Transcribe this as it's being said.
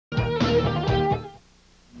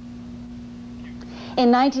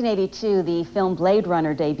In 1982, the film Blade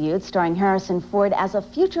Runner debuted, starring Harrison Ford as a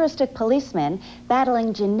futuristic policeman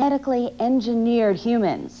battling genetically engineered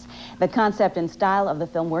humans. The concept and style of the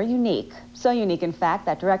film were unique. So unique, in fact,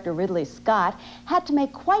 that director Ridley Scott had to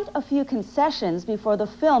make quite a few concessions before the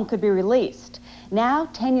film could be released. Now,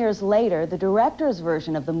 10 years later, the director's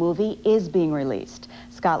version of the movie is being released.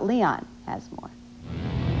 Scott Leon has more.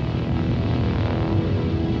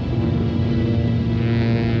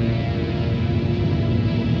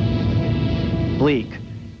 Bleak,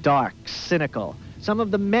 dark, cynical. Some of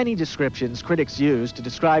the many descriptions critics used to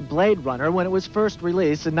describe Blade Runner when it was first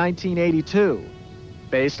released in 1982.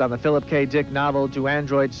 Based on the Philip K. Dick novel Do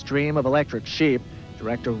Androids Dream of Electric Sheep,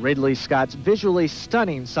 director Ridley Scott's visually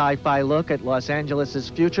stunning sci-fi look at Los Angeles'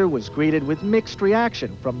 future was greeted with mixed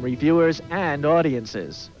reaction from reviewers and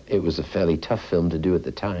audiences. It was a fairly tough film to do at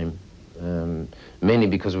the time, mainly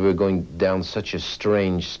because we were going down such a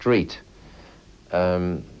strange street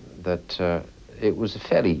that it was a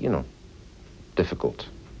fairly, difficult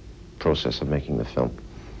process of making the film.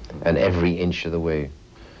 And every inch of the way,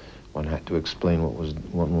 one had to explain what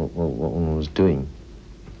one was doing.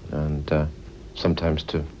 And sometimes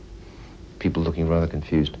to people looking rather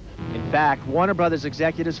confused. In fact, Warner Brothers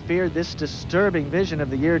executives feared this disturbing vision of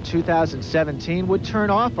the year 2017 would turn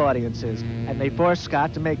off audiences, and they forced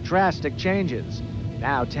Scott to make drastic changes.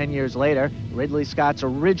 Now, 10 years later, Ridley Scott's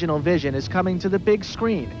original vision is coming to the big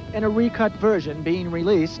screen in a recut version being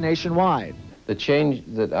released nationwide. The change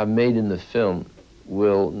that I've made in the film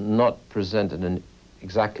will not present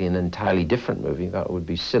exactly an entirely different movie. That would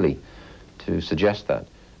be silly to suggest that.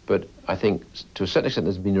 But I think, to a certain extent,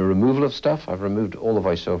 there's been a removal of stuff. I've removed all the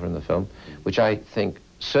voiceover in the film, which I think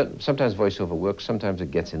sometimes voiceover works, sometimes it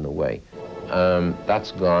gets in the way.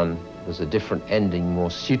 That's gone. There's a different ending, more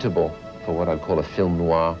suitable for what I'd call a film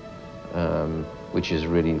noir, which is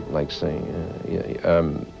really like saying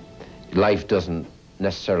life doesn't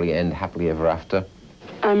necessarily end happily ever after.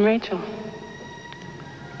 I'm Rachel.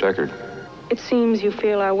 Deckard. It seems you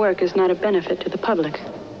feel our work is not a benefit to the public.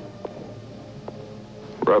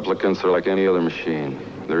 Replicants are like any other machine.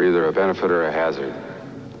 They're either a benefit or a hazard.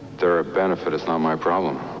 If they're a benefit, it's not my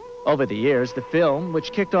problem. Over the years, the film,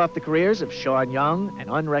 which kicked off the careers of Sean Young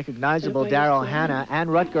and unrecognizable Daryl Hannah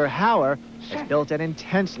and Rutger Hauer, has built an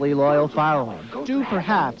intensely loyal following, due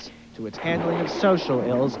perhaps to its handling of social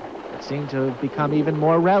ills that seem to have become even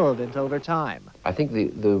more relevant over time. I think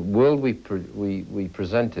the world we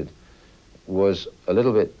presented was a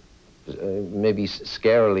little bit, maybe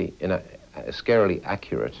scarily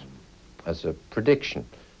accurate as a prediction.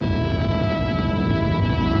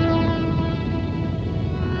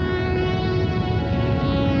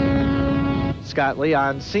 Scott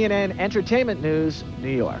Leon, CNN Entertainment News, New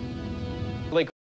York.